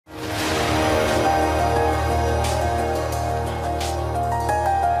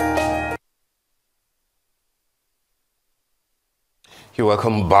You're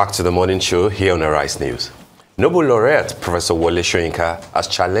welcome back to the morning show here on Arise News. Nobel laureate Professor Soyinka has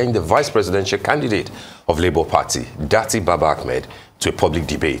challenged the vice presidential candidate of Labour Party, Datti Baba Ahmed, to a public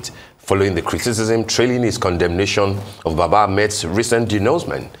debate following the criticism trailing his condemnation of Baba Ahmed's recent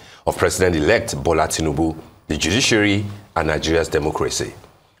denouncement of President-elect Bola Tinubu, the judiciary, and Nigeria's democracy.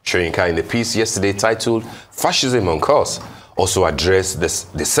 Soyinka, in a piece yesterday titled "Fascism on Course," also addressed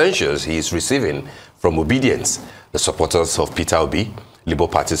the censures he is receiving from Obedience, the supporters of Peter Obi, Labour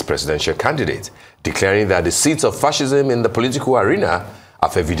Party's presidential candidate, declaring that the seeds of fascism in the political arena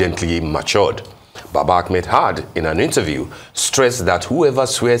have evidently matured. Baba Ahmed had, in an interview, stressed that whoever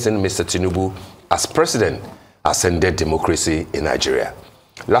swears in Mr. Tinubu as president has ended democracy in Nigeria.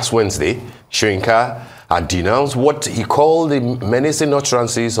 Last Wednesday, Soyinka had denounced what he called the menacing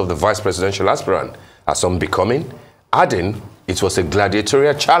utterances of the vice presidential aspirant as unbecoming, adding it was a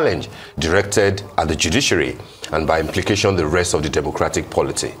gladiatorial challenge directed at the judiciary and by implication the rest of the democratic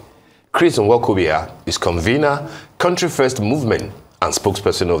polity. Nwaokobia is convener, Country First Movement, and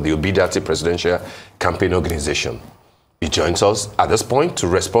spokesperson of the Datti Presidential Campaign Organization. He joins us at this point to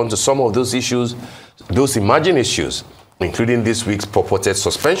respond to some of those issues, those emerging issues, including this week's purported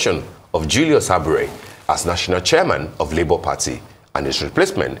suspension of Julius Abure as national chairman of Labour Party and his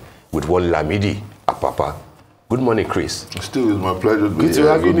replacement with one Lamidi Apapa. Good morning, Chris. Still, it's my pleasure to be here. Good to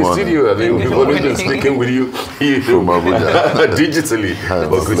have you in the studio. I mean, we've always been speaking with you here from Abuja. digitally,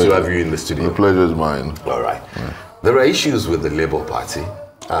 but good to have you in the studio. The pleasure is mine. All right. Yeah. There are issues with the Labour Party.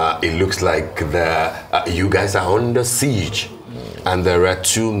 It looks like you guys are under siege. And there are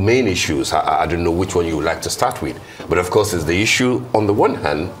two main issues. I don't know which one you would like to start with. But of course, it's the issue, on the one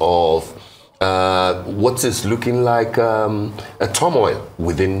hand, of what is looking like a turmoil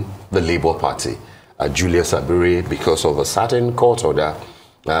within the Labour Party. Julius Abure, because of a certain court order,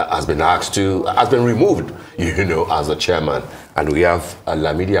 has been removed, as a chairman. And we have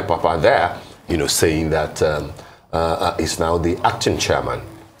Lamidi Apapa there, saying that he's now the acting chairman,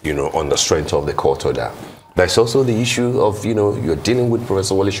 on the strength of the court order. There's also the issue of, you're dealing with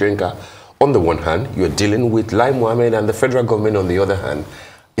Professor Soyinka on the one hand, you're dealing with Lai Mohammed and the federal government on the other hand.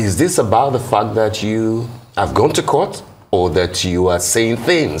 Is this about the fact that you have gone to court, or that you are saying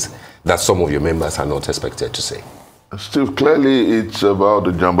things that some of your members are not expected to say? Steve, clearly it's about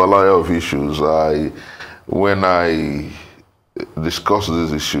the jambalaya of issues. When I discuss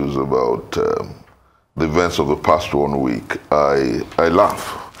these issues about the events of the past 1 week, I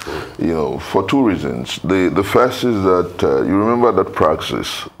laugh. For two reasons. The first is that you remember that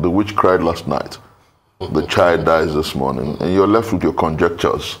praxis, the witch cried last night, the child dies this morning, and you're left with your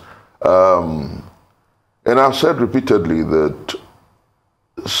conjectures. And I've said repeatedly that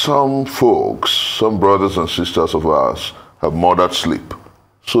some folks, some brothers and sisters of ours, have murdered sleep,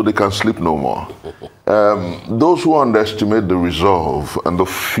 so they can sleep no more. Those who underestimate the resolve and the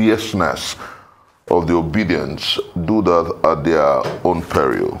fierceness of the Obedience do that at their own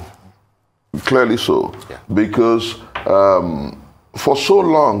peril. Clearly so. Yeah. Because for so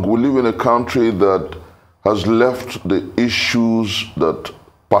long we live in a country that has left the issues that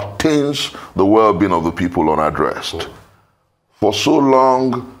pertains the well-being of the people unaddressed. For so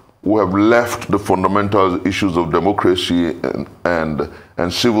long we have left the fundamental issues of democracy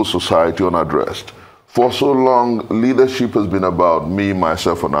and civil society unaddressed. For so long leadership has been about me,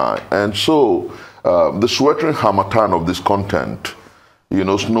 myself, and I. And so the sweltering harmattan of this content,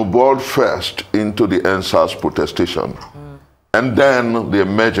 snowballed first into the NSAS protestation, and then the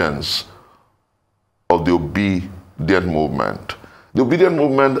emergence of the Obedient movement. The Obedient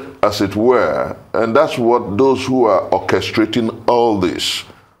movement, as it were, and that's what those who are orchestrating all this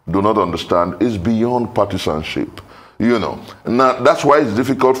do not understand, is beyond partisanship. Now that's why it's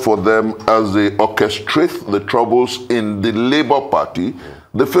difficult for them as they orchestrate the troubles in the Labour Party.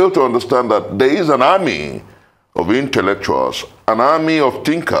 They fail to understand that there is an army of intellectuals, an army of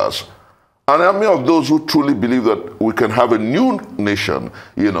thinkers, an army of those who truly believe that we can have a new nation,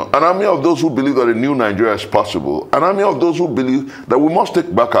 an army of those who believe that a new Nigeria is possible, an army of those who believe that we must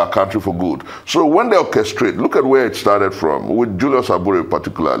take back our country for good. So when they orchestrate, look at where it started from, with Julius Abure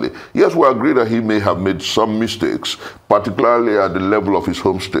particularly. Yes, we agree that he may have made some mistakes, particularly at the level of his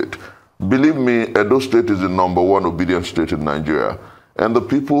home state. Believe me, Edo State is the #1 obedient state in Nigeria. And the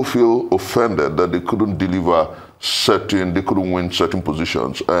people feel offended that they couldn't they couldn't win certain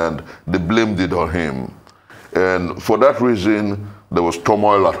positions, and they blamed it on him. And for that reason, there was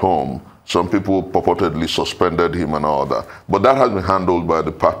turmoil at home. Some people purportedly suspended him and all that. But that has been handled by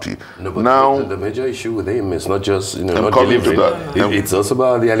the party. No, but now, the major issue with him is not just, not delivering. It's also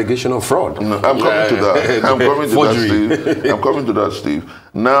about the allegation of fraud. No, I'm coming to that. I'm coming to that, Steve. I'm coming to that, Steve.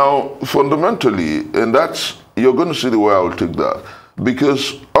 Now, fundamentally, and you're going to see the way I will take that.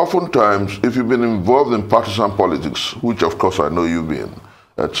 Because oftentimes, if you've been involved in partisan politics, which of course I know you've been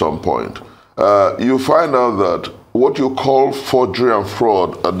at some point, you find out that what you call forgery and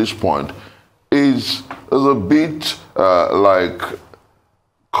fraud at this point is a bit like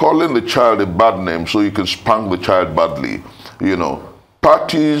calling the child a bad name so you can spank the child badly. You know,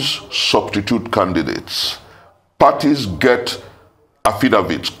 parties substitute candidates. Parties get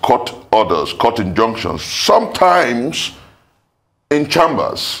affidavits, court orders, court injunctions, sometimes in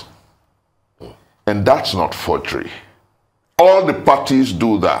chambers. And that's not forgery. All the parties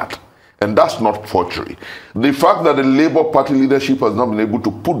do that. And that's not forgery. The fact that the Labour Party leadership has not been able to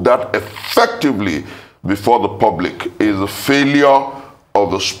put that effectively before the public is a failure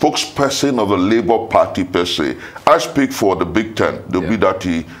of the spokesperson of the Labour Party per se. I speak for the Big Ten, the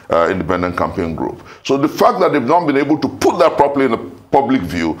Datti Independent Campaign Group. So the fact that they've not been able to put that properly in the public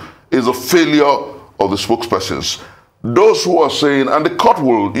view is a failure of the spokespersons. Those who are saying, and the court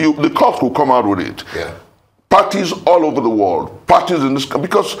will come out with it. Yeah. Parties all over the world, parties in this,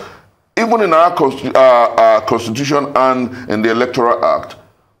 because even in our constitution and in the Electoral Act,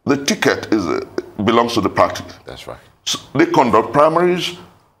 the ticket belongs to the party. That's right. So they conduct primaries,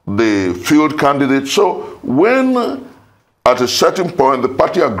 they field candidates. So when at a certain point the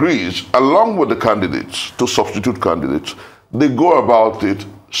party agrees, along with the candidates, to substitute candidates, they go about it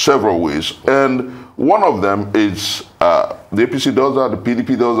several ways. And one of them is the APC does that, the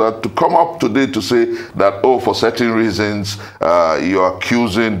PDP does that, to come up today to say that, oh, for certain reasons, you're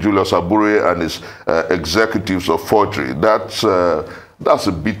accusing Julius Abure and his executives of forgery. That's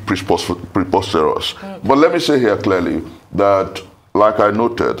a bit preposterous. But let me say here clearly that, like I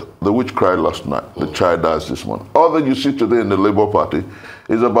noted, the witch cried last night, the child dies this morning. All that you see today in the Labour Party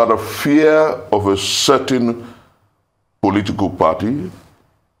is about a fear of a certain political party,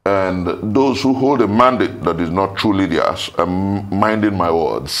 and those who hold a mandate that is not truly theirs. I'm minding my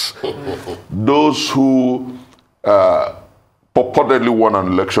words. Those who purportedly won an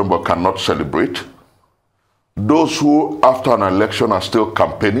election but cannot celebrate. Those who, after an election, are still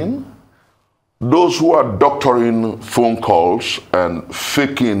campaigning. Those who are doctoring phone calls and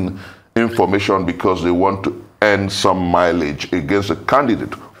faking information because they want to earn some mileage against a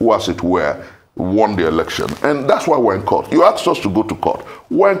candidate who, as it were, won the election. And that's why we're in court. You asked us to go to court.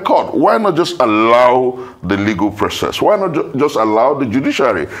 We're in court. Why not just allow the legal process? Why not just allow the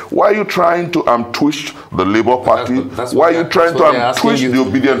judiciary? Why are you trying to twist the Labour Party? Why are you trying to twist the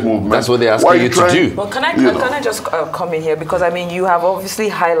obedient movement? That's what they're asking you to do. Well, can I just come in here? Because, I mean, you have obviously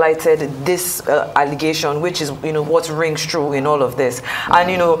highlighted this allegation, which is, what rings true in all of this. And,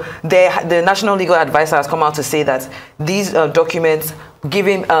 the National Legal Advisor has come out to say that these documents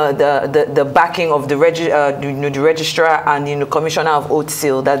giving the backing of the registrar and Commissioner of Oath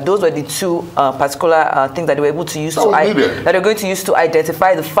Seal, that those were the two particular things that they were able to use that they're going to use to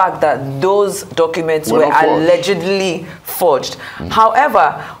identify the fact that those documents were allegedly forged.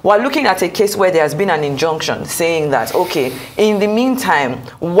 However, we're looking at a case where there has been an injunction saying that, okay, in the meantime,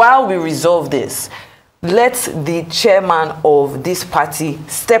 while we resolve this, let the chairman of this party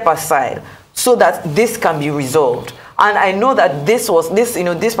step aside so that this can be resolved. And I know that this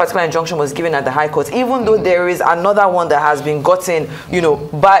particular injunction was given at the High Court, even though there is another one that has been gotten,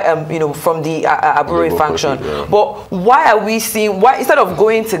 from the Abure faction. Yeah. But why are we seeing, instead of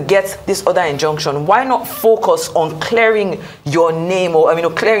going to get this other injunction, why not focus on clearing your name, or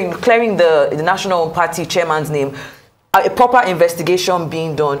clearing the National Party chairman's name, a proper investigation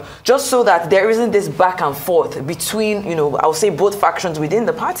being done, just so that there isn't this back and forth between, I'll say both factions within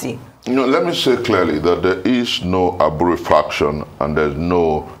the party? Let me say clearly that there is no Abure faction and there's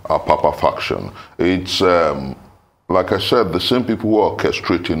no Papa faction. It's, like I said, the same people who are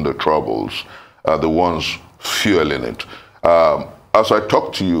orchestrating the troubles are the ones fueling it. As I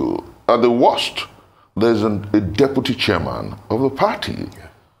talk to you, at the worst, there's a deputy chairman of the party. Yeah.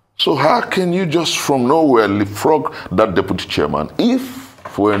 So how can you just from nowhere leapfrog that deputy chairman if,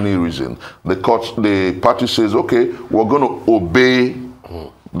 for any reason, the party says, okay, we're going to obey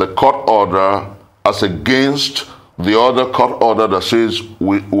the court order as against the other court order that says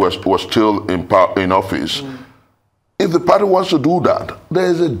we're still in office. If the party wants to do that, there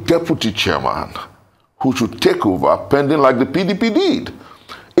is a deputy chairman who should take over pending like the PDP did.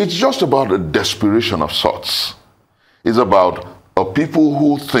 It's just about a desperation of sorts. It's about people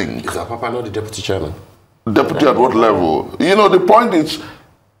who think... Is Papa not the deputy chairman? Deputy at what level? The point is,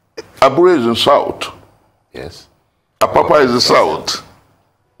 Abure is in South. Yes. Papa is the South.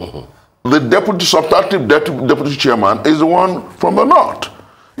 The substantive deputy chairman is the one from the North.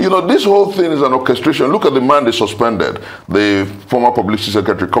 You know, this whole thing is an orchestration. Look at the man they suspended, the former publicity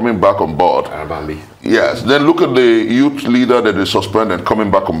secretary coming back on board. Arabambi. Yes. Then look at the youth leader that they suspended coming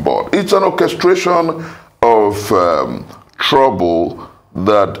back on board. It's an orchestration of trouble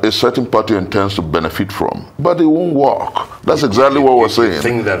that a certain party intends to benefit from, but it won't work. That's exactly what we're saying. I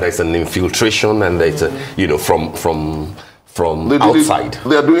think that there's an infiltration and there's a, you know, from outside.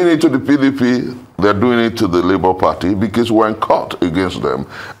 They are doing it to the PDP. They're doing it to the Labour Party because we're in court against them.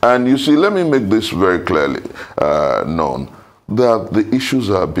 And you see, let me make this very clearly known, that the issues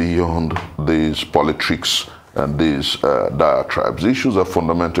are beyond these politics and these diatribes. The issues are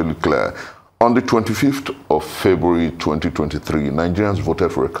fundamentally clear. On the 25th of February 2023, Nigerians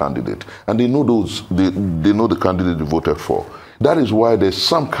voted for a candidate, and they know they know the candidate they voted for. That is why there's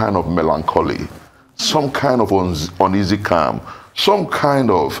some kind of melancholy, some kind of uneasy calm, some kind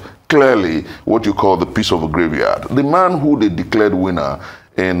of clearly what you call the peace of a graveyard. The man who they declared winner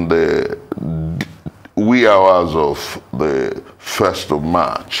in the wee hours of the 1st of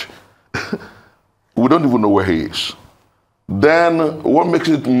March, we don't even know where he is. Then what makes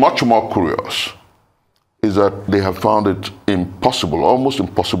it much more curious is that they have found it impossible, almost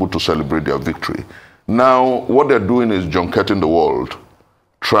impossible to celebrate their victory. Now, what they're doing is junketing the world,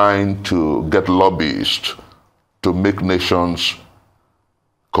 trying to get lobbyists to make nations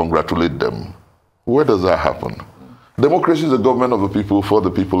congratulate them. Where does that happen? Democracy is a government of the people, for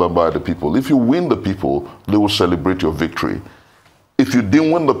the people, and by the people. If you win the people, they will celebrate your victory. If you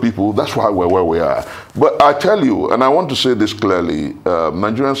didn't win the people, that's why we're where we are. But I tell you, and I want to say this clearly,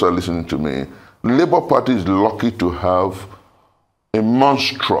 Nigerians are listening to me, Labour Party is lucky to have a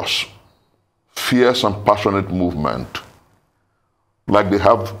monstrous, fierce and passionate movement. Like they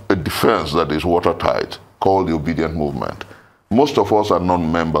have a defense that is watertight, called the Obedient Movement. Most of us are not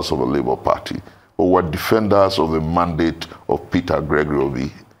members of the Labour Party, but we're defenders of the mandate of Peter Gregory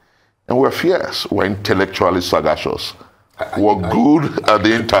Obi. And we're fierce, we're intellectually sagacious. We're good at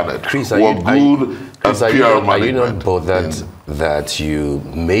the internet. Chris, we're good at PR management. Are you not bothered that you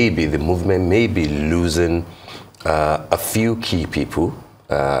maybe, the movement may be losing a few key people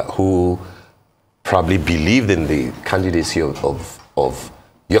who probably believed in the candidacy of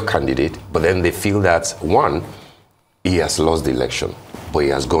your candidate, but then they feel that, one, he has lost the election, but he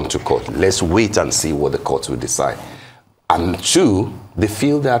has gone to court. Let's wait and see what the court will decide. And two, they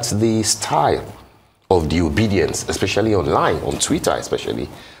feel that the style of the obedience, especially online, on Twitter especially,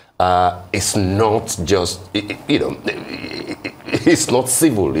 it's not just, you know, it's not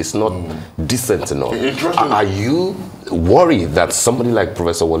civil, it's not decent enough. Are you worried that somebody like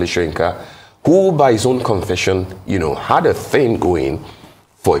Professor Wole Soyinka, who by his own confession, you know, had a thing going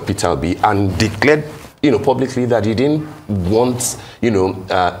for Peter Obi and declared, you know, publicly that he didn't want, you know,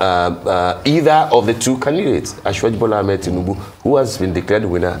 either of the two candidates, Ashwaji Bola Ahmed Tinubu, who has been declared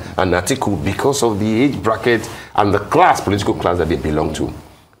winner, and Atiku, because of the age bracket and the class, political class that they belong to.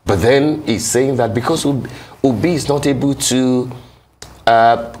 But then he's saying that because Obi is not able to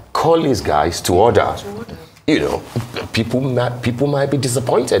call his guys to order, you know, people might be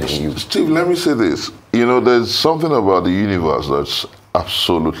disappointed in you. Steve, let me say this. You know, there's something about the universe that's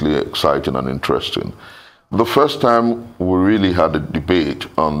absolutely exciting and interesting. The first time we really had a debate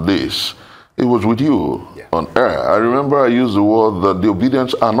on this, it was with you on air. I remember I used the word that the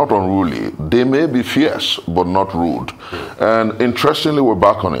obedience are not unruly. They may be fierce, but not rude. And interestingly, we're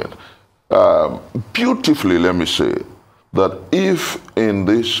back on it. Beautifully, let me say, that if in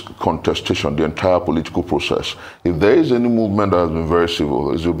this contestation, the entire political process, if there is any movement that has been very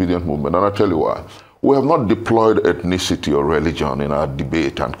civil, it's the obedient movement. And I'll tell you why. We have not deployed ethnicity or religion in our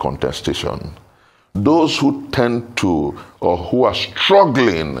debate and contestation. Those who tend to, or who are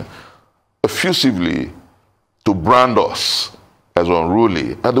struggling effusively to brand us as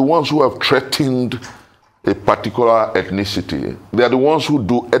unruly, are the ones who have threatened a particular ethnicity. They are the ones who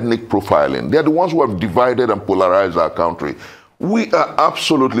do ethnic profiling. They are the ones who have divided and polarized our country. We are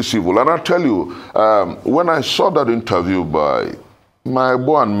absolutely civil. And I'll tell you, when I saw that interview by my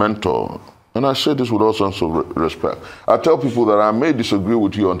boy and mentor, and I say this with all sense of respect, I tell people that I may disagree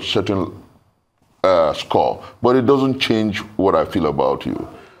with you on certain score, but it doesn't change what I feel about you.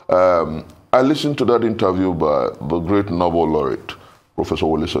 I listened to that interview by the great Nobel laureate, Professor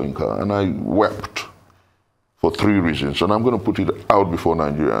Wole Soyinka, and I wept for 3 reasons, and I'm going to put it out before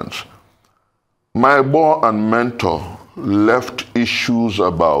Nigerians. My boy and mentor left issues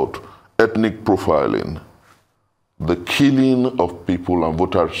about ethnic profiling, the killing of people and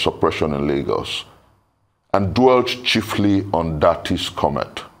voter suppression in Lagos, and dwelt chiefly on Datti's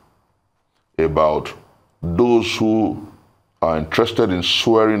comment about those who are interested in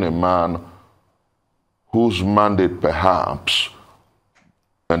swearing a man whose mandate perhaps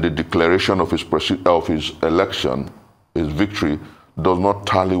and the declaration of his election, his victory, does not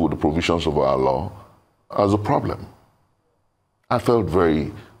tally with the provisions of our law as a problem. I felt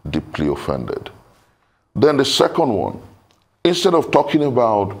very deeply offended. Then the second one, instead of talking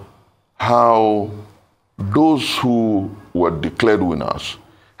about how those who were declared winners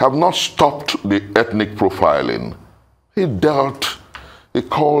have not stopped the ethnic profiling, he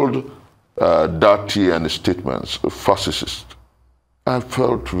called Datti and his statements a fascist. I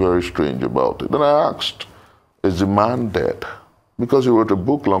felt very strange about it. Then I asked, is the man dead? Because he wrote a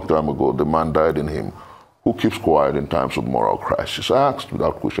book long time ago, The Man Died in Him, Who Keeps Quiet in Times of Moral Crisis. I asked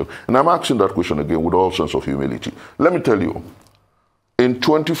that question, and I'm asking that question again with all sense of humility. Let me tell you, in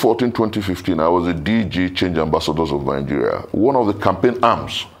 2014, 2015, I was the DG Change Ambassadors of Nigeria, one of the campaign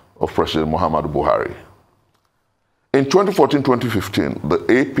arms of President Muhammadu Buhari. In 2014, 2015, the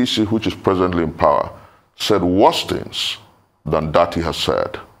APC, which is presently in power, said worse things than Datti has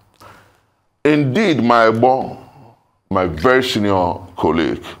said. Indeed, my very senior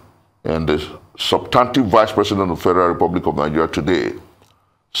colleague and the substantive Vice President of the Federal Republic of Nigeria today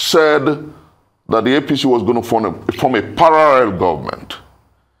said that the APC was going to form a parallel government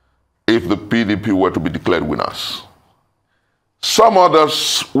if the PDP were to be declared winners. Some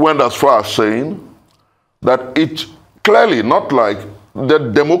others went as far as saying that it clearly not like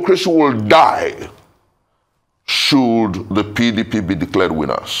that democracy will die should the PDP be declared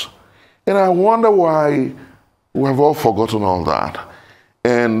winners. And I wonder why we have all forgotten all that.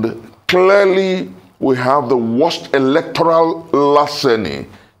 And clearly we have the worst electoral larceny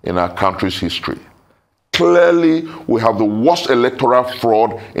in our country's history. Clearly we have the worst electoral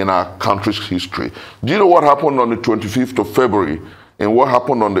fraud in our country's history. Do you know what happened on the 25th of February and what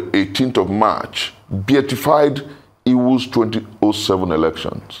happened on the 18th of March? Beatified Iwu's 2007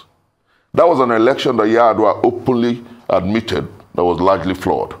 elections. That was an election that Yar'Adua openly admitted that was largely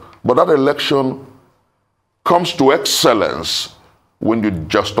flawed. But that election comes to excellence when you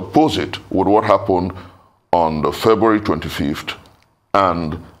juxtapose it with what happened on the February 25th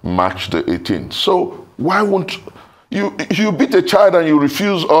and March the 18th. So why won't you beat a child and you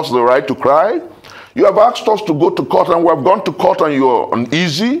refuse us the right to cry? You have asked us to go to court and we have gone to court and you're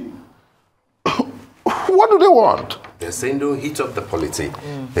uneasy? What do they want? They're saying don't heat up the polity.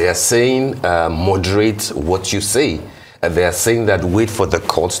 They are saying moderate what you say. They are saying that wait for the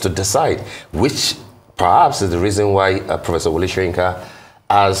courts to decide, which perhaps is the reason why Professor Wole Soyinka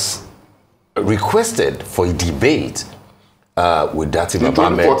has requested for a debate with Datti Baba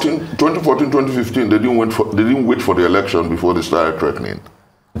Ahmed. 2014, 2015, they didn't wait for the election before they started threatening.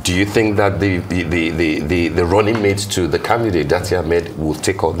 Do you think that the running mates to the candidate, Datti Ahmed, will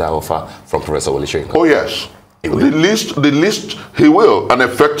take up that offer from Professor Wole Soyinka? Oh yes. The list, he will, and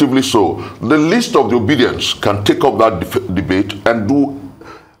effectively so. The list of the obedience can take up that debate and do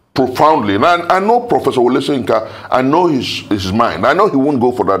profoundly. And I know Professor Wole Soyinka, I know his mind. I know he won't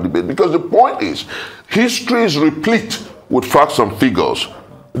go for that debate because the point is, history is replete with facts and figures.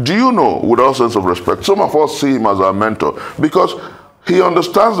 Do you know, with all sense of respect, some of us see him as our mentor because he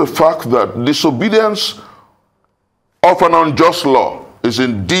understands the fact that disobedience of an unjust law is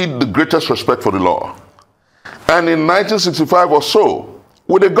indeed the greatest respect for the law. And in 1965 or so,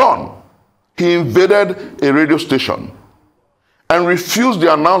 with a gun, he invaded a radio station and refused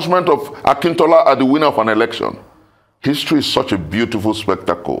the announcement of Akintola as the winner of an election. History is such a beautiful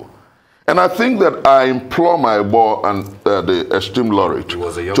spectacle. And I think that I implore my boy and the esteemed laureate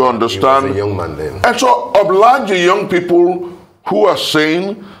to understand. He was a young man then. And so oblige the young people who are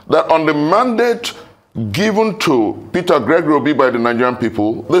saying that on the mandate given to Peter Gregory Obi by the Nigerian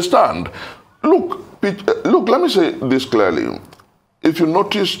people, they stand. Look, let me say this clearly. If you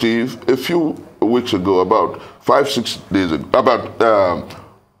notice, Steve, a few weeks ago, about 5-6 days ago, about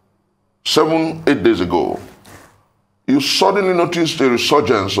 7-8 days ago, you suddenly noticed a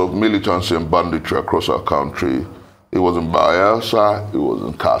resurgence of militancy and banditry across our country. It was in Bayelsa, it was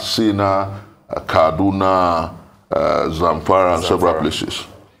in Katsina, Kaduna, Zamfara, and several places,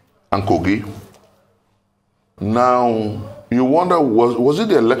 and Kogi. Now, you wonder, was it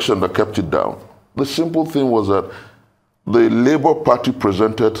the election that kept it down? The simple thing was that the Labour Party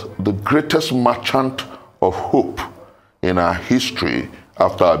presented the greatest merchant of hope in our history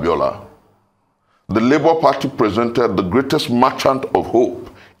after Abiola. The Labour Party presented the greatest merchant of hope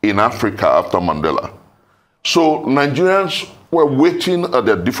in Africa after Mandela. So Nigerians were waiting at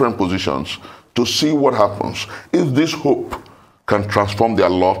their different positions to see what happens if this hope can transform their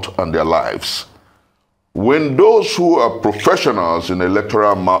lot and their lives. When those who are professionals in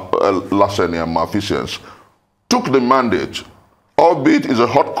electoral larceny and malfeasance took the mandate, albeit it's a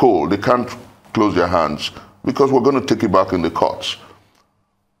hot coal, they can't close their hands because we're going to take it back in the courts.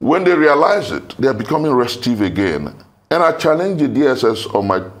 When they realize it, they are becoming restive again. And I challenge the DSS on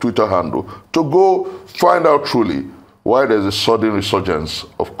my Twitter handle to go find out truly why there's a sudden resurgence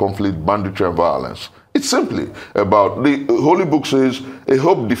of conflict, banditry, and violence. It's simply about, the Holy Book says, a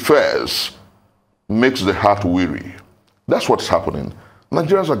hope defers makes the heart weary. That's what's happening.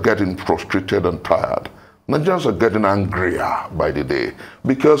 Nigerians are getting frustrated and tired. Nigerians are getting angrier by the day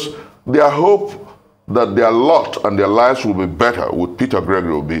because their hope that their lot and their lives will be better with Peter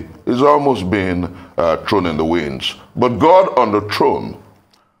Gregory Obi is almost being thrown in the winds. But God on the throne,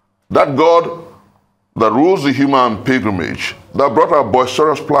 that God that rules the human pilgrimage, that brought our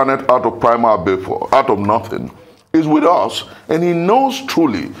boisterous planet out of primal vapor, out of nothing, is with us, and he knows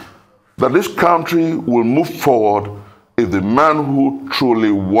truly that this country will move forward if the man who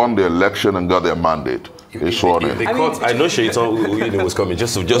truly won the election and got their mandate is sworn in. I know Shaitan was coming.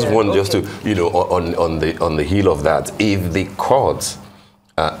 Just to on the heel of that, if the courts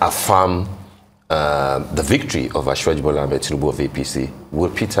affirm the victory of Ashwaji Bola Ahmed Tinubu of APC, will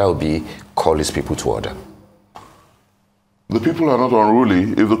Peter Obi call his people to order? The people are not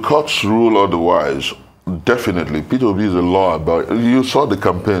unruly. If the courts rule otherwise, definitely, Peter Obi is a law about it. You saw the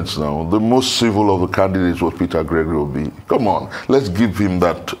campaigns now. The most civil of the candidates was Peter Gregory Obi. Come on, let's give him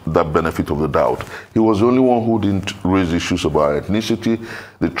that benefit of the doubt. He was the only one who didn't raise issues about ethnicity.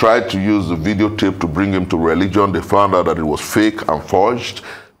 They tried to use the videotape to bring him to religion. They found out that it was fake and forged.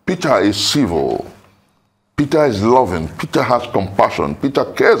 Peter is civil. Peter is loving. Peter has compassion. Peter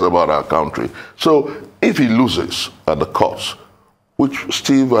cares about our country. So if he loses at the courts, which,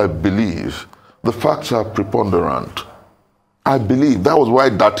 Steve, I believe, the facts are preponderant. I believe that was why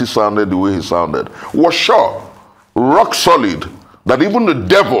Datti sounded the way he sounded. Was sure, rock solid, that even the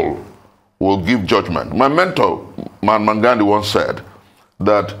devil will give judgment. My mentor, Mahatma Gandhi, once said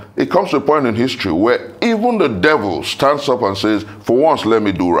that it comes to a point in history where even the devil stands up and says, for once, let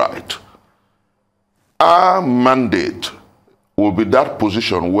me do right. Our mandate will be that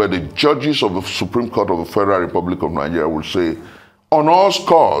position where the judges of the Supreme Court of the Federal Republic of Nigeria will say, on all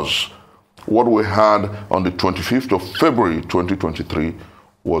scores, what we had on the 25th of February 2023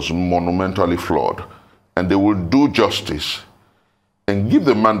 was monumentally flawed. And they will do justice and give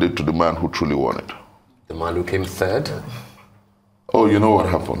the mandate to the man who truly won it. The man who came third? Oh, you know what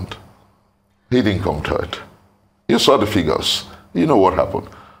happened? He didn't come third. You saw the figures. You know what happened.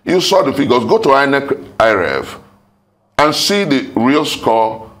 You saw the figures. Go to IREV and see the real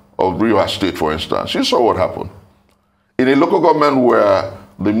score of Rio State, for instance. You saw what happened. In a local government where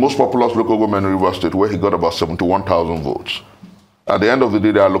the most populous local government in River State, where he got about 71,000 votes. At the end of the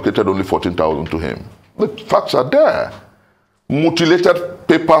day, they allocated only 14,000 to him. The facts are there. Mutilated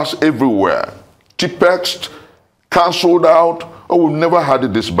papers everywhere. T-Pext, cancelled out. Oh, we've never had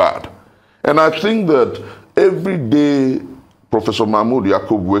it this bad. And I think that every day Professor Mahmoud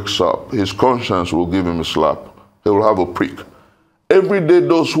Yakub wakes up, his conscience will give him a slap. He will have a prick. Every day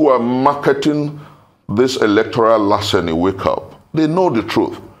those who are marketing this electoral larceny wake up. They know the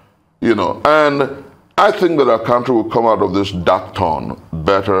truth, you know. And I think that our country will come out of this dark turn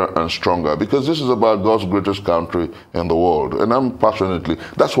better and stronger because this is about God's greatest country in the world. And I'm passionately,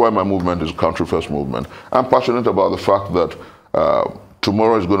 that's why my movement is a country first movement. I'm passionate about the fact that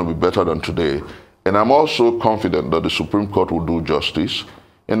tomorrow is going to be better than today. And I'm also confident that the Supreme Court will do justice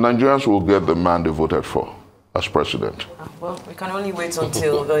and Nigerians will get the man they voted for as president. Well, we can only wait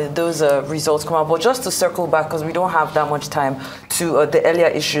until those results come out. But just to circle back, because we don't have that much time, to the earlier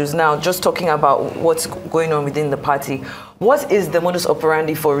issues. Now, just talking about what's going on within the party, what is the modus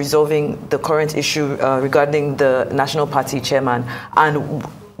operandi for resolving the current issue regarding the National Party chairman? And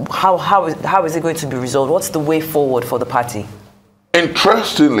how is it going to be resolved? What's the way forward for the party?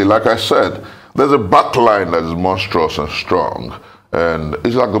 Interestingly, like I said, there's a backline that is monstrous and strong. And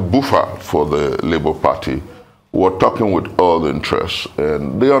it's like a buffer for the Labour Party. We're talking with all the interests.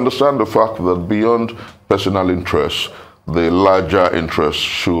 And they understand the fact that beyond personal interests, the larger interests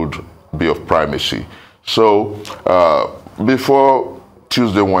should be of primacy. So before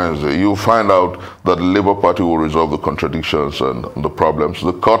Tuesday, Wednesday, you'll find out that the Labour Party will resolve the contradictions and the problems.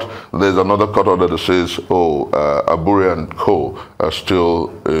 The court, there's another court order that says, oh, Aburi and co. are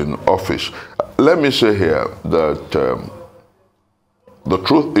still in office. Let me say here that the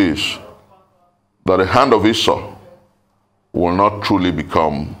truth is that the hand of Esau will not truly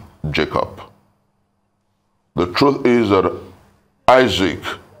become Jacob. The truth is that Isaac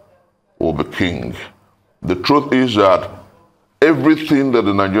will be king. The truth is that everything that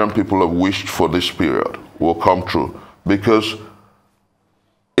the Nigerian people have wished for this period will come true, because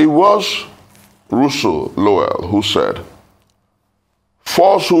it was Russell Lowell who said,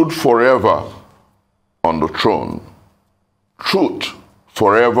 falsehood forever on the throne, truth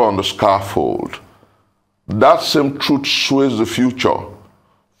forever on the scaffold. That same truth sways the future.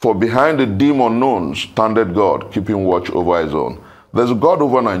 For behind the dim unknown standeth God, keeping watch over his own. There's a God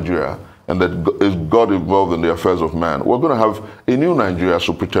over Nigeria, and that is God involved in the affairs of man. We're going to have a new Nigeria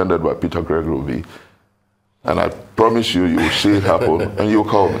superintended by Peter Gregory. And I promise you, you will see it happen, and you'll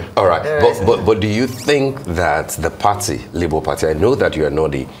call me. All right. But do you think that the party, Labour Party, I know that you are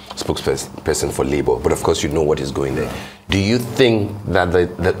not the spokesperson for Labour, but of course you know what is going there. Do you think that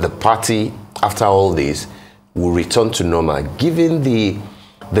the party, after all this, will return to normal, given the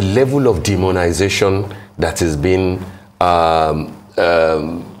level of demonization that has been done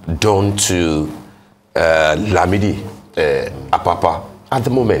to Lamidi Apapa at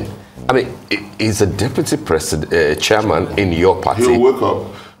the moment? I mean, he's a deputy chairman in your party. He'll wake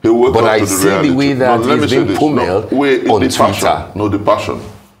up. He'll wake but up I to the see reality. the way that he's been pummeled on Twitter. Passion. No, the passion.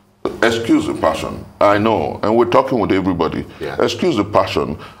 Excuse the passion. I know. And we're talking with everybody. Yeah. Excuse the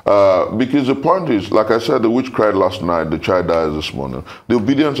passion. Because the point is, like I said, the witch cried last night, the child dies this morning. The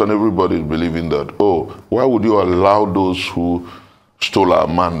obedience and everybody is believing that, oh, why would you allow those who stole our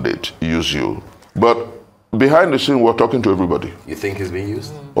mandate use you? But behind the scene, we're talking to everybody. You think he's being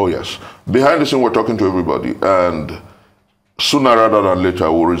used? Oh, yes. Behind the scene, we're talking to everybody. And sooner rather than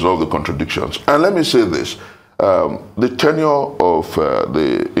later, we'll resolve the contradictions. And let me say this. The tenure of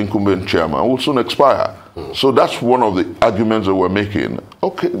the incumbent chairman will soon expire. So that's one of the arguments that we're making.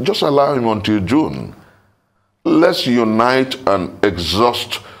 Okay, just allow him until June. Let's unite and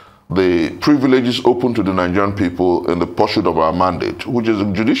exhaust the privileges open to the Nigerian people in the pursuit of our mandate, which is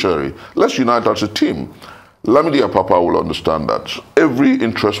the judiciary. Let's unite as a team. Lamidi Apapa will understand that. Every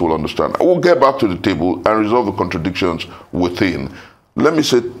interest will understand. We'll get back to the table and resolve the contradictions within. Let me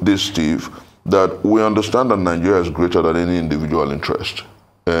say this, Steve, that we understand that Nigeria is greater than any individual interest.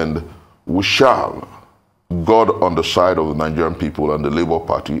 And we shall, God on the side of the Nigerian people and the Labour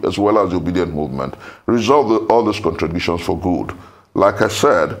Party, as well as the obedient movement, resolve all these contradictions for good. Like I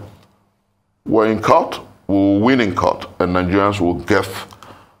said, we're in court, we'll win in court, and Nigerians will get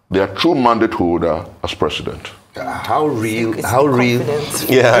their true mandate holder as president. How real? It's How real? confidence.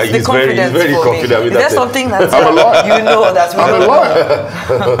 Yeah, It's he's very confident with Is there that. something that I'm a lawyer. you know that's I'm a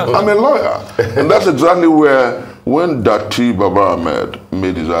lawyer. I'm a lawyer. And that's exactly where, when Datti Baba Ahmed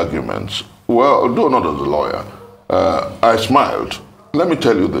made his arguments, well, although not as a lawyer, I smiled. Let me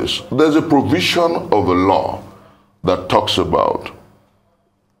tell you this. There's a provision of the law that talks about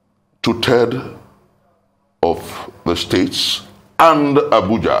two-thirds of the states and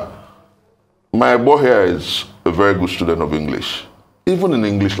Abuja. My boy here is a very good student of English, even in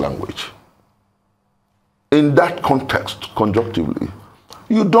English language. In that context, conjunctively,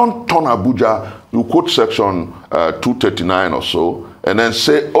 you don't turn Abuja, you quote section 239 or so, and then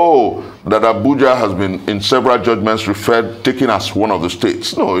say, oh, that Abuja has been in several judgments taken as one of the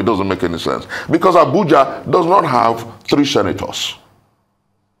states. No, it doesn't make any sense. Because Abuja does not have 3 senators.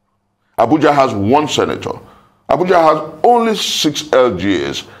 Abuja has 1 senator. Abuja has only 6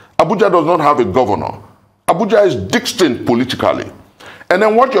 LGAs. Abuja does not have a governor. Abuja is distinct politically. And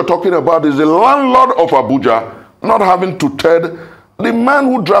then what you're talking about is the landlord of Abuja not having to tell the man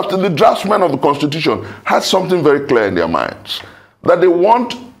who drafted, the draftsman of the Constitution, has something very clear in their minds. That they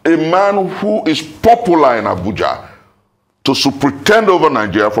want a man who is popular in Abuja to superintend over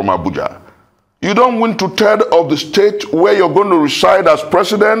Nigeria from Abuja. You don't win 2/3 of the state where you're going to reside as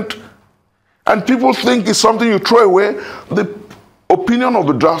president, and people think it's something you throw away. The opinion of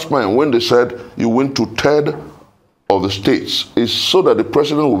the draftsman when they said you win 2/3 of the states is so that the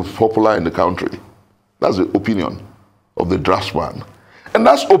president will be popular in the country. That's the opinion of the draftsman. And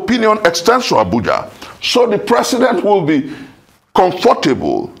that opinion extends to Abuja. So the president will be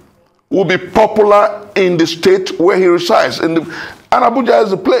comfortable, will be popular in the state where he resides. And Abuja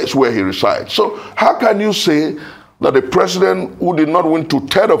is the place where he resides. So how can you say that the president who did not win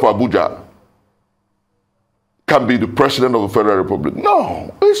 2/3 of Abuja can be the president of the Federal Republic?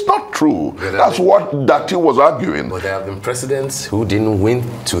 No, it's not true. That's what Datti was arguing. But there have been presidents who didn't win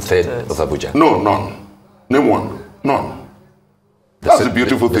 2/3 of Abuja. No, none. Name one. None. That's the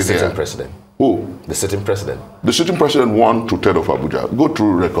beautiful thing The sitting here. president. Who? The sitting president. The sitting president won 2/3 of Abuja. Go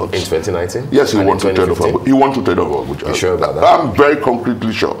through records. In 2019? Yes, he And won in 2/3 of 2015? Abuja. He won 2/3 of Abuja. You sure about that? I'm very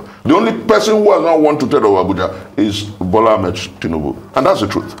concretely sure. The only person who has not won 2/3 of Abuja is Bola Ahmed Tinubu. And that's the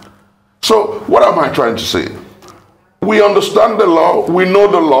truth. So what am I trying to say? We understand the law, we know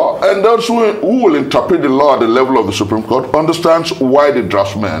the law, and those who will interpret the law at the level of the Supreme Court understands why the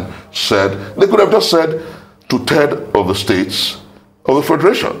draftsman said, they could have just said 2/3 of the states of the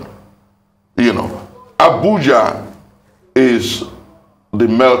Federation. You know, Abuja is the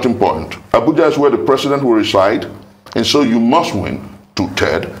melting point. Abuja is where the president will reside, and so you must win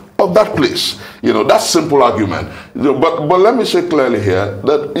 2/3 of that place. You know, that's simple argument. But let me say clearly here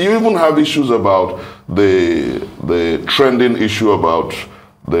that you even have issues about the trending issue about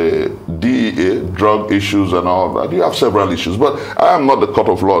the DEA, drug issues and all that. You have several issues, but I am not the court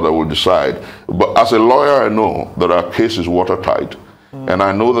of law that will decide. But as a lawyer, I know that our case is watertight. And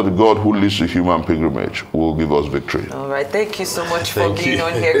I know that the God who leads the human pilgrimage will give us victory. All right. Thank you so much for being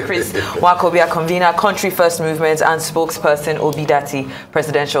on here, Chris Nwaokobia, convener, Country First Movement, and spokesperson Obi Datti,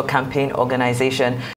 Presidential Campaign Organization.